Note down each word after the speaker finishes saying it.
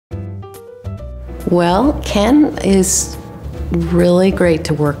Well, Ken is really great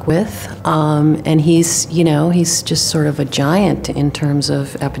to work with, and he's just sort of a giant in terms of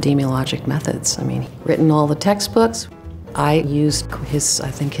epidemiologic methods. I mean, he's written all the textbooks. I used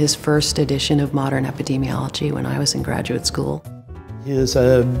his first edition of Modern Epidemiology when I was in graduate school. He is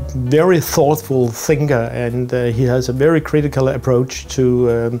a very thoughtful thinker, and he has a very critical approach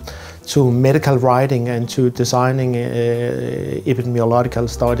to medical writing and to designing epidemiological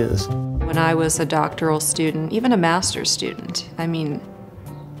studies. When I was a doctoral student, even a master's student, I mean,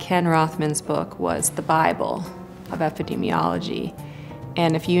 Ken Rothman's book was the Bible of epidemiology.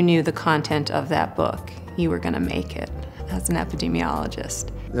 And if you knew the content of that book, you were going to make it as an epidemiologist.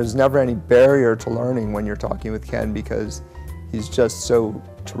 There's never any barrier to learning when you're talking with Ken because he's just so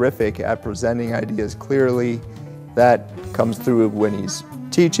terrific at presenting ideas clearly. That comes through when he's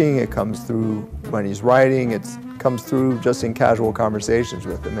teaching, it comes through when he's writing, it comes through just in casual conversations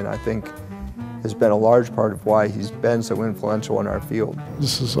with him, and I think has been a large part of why he's been so influential in our field.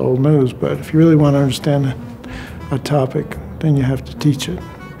 This is old news, but if you really want to understand a topic, then you have to teach it.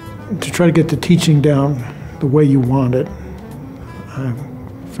 To try to get the teaching down the way you want it, I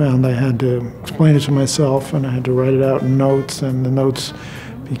found I had to explain it to myself, and I had to write it out in notes, and the notes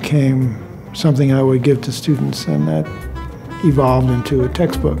became something I would give to students, and that evolved into a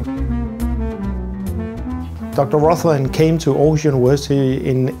textbook. Dr. Rothman came to Aarhus University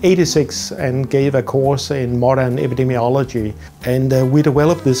in '86 and gave a course in modern epidemiology. And we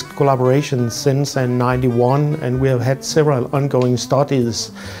developed this collaboration since '91, and we have had several ongoing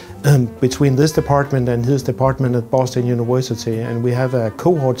studies between this department and his department at Boston University. And we have a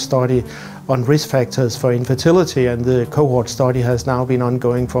cohort study on risk factors for infertility, and the cohort study has now been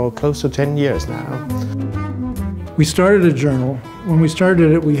ongoing for close to 10 years now. We started a journal. When we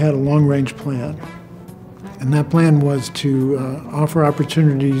started it, we had a long-range plan. And that plan was to offer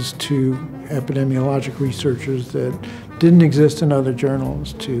opportunities to epidemiologic researchers that didn't exist in other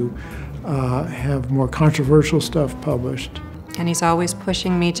journals, to have more controversial stuff published. And he's always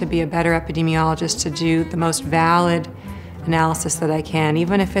pushing me to be a better epidemiologist, to do the most valid analysis that I can,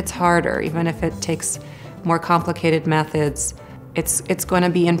 even if it's harder, even if it takes more complicated methods. It's going to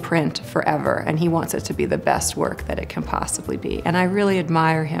be in print forever, and he wants it to be the best work that it can possibly be. And I really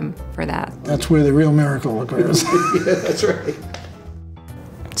admire him for that. That's where the real miracle occurs. Yeah, that's right.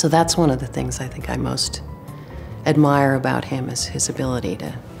 So that's one of the things I think I most admire about him, is his ability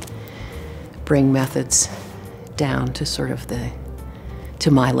to bring methods down to sort of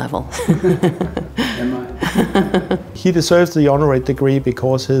to my level. He deserves the honorary degree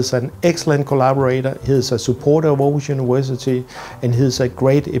because he's an excellent collaborator, he's a supporter of Aarhus University, and he's a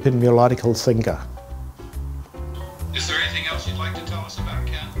great epidemiological thinker. Is there anything else you'd like to tell us about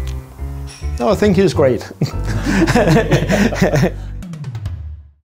Ken? No, I think he's great.